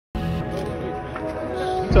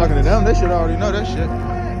talking to them, they should already know that shit.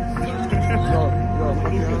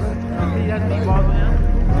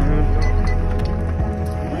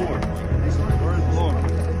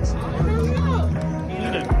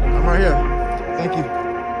 I'm right here. Thank you.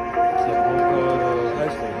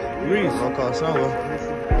 Roll call somewhere.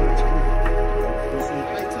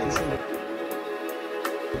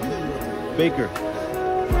 Baker.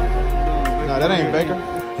 No, that ain't Baker.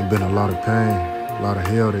 There's been a lot of pain, a lot of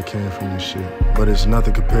hell that came from this shit. But it's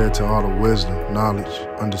nothing compared to all the wisdom, knowledge,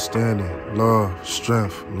 understanding, love,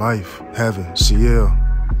 strength, life, heaven, ciel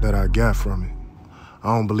that I got from it.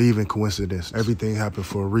 I don't believe in coincidence. Everything happened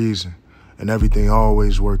for a reason, and everything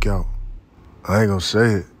always work out. I ain't gonna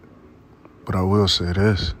say it, but I will say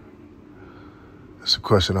this. It's a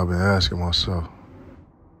question I've been asking myself.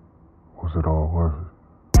 Was it all worth it?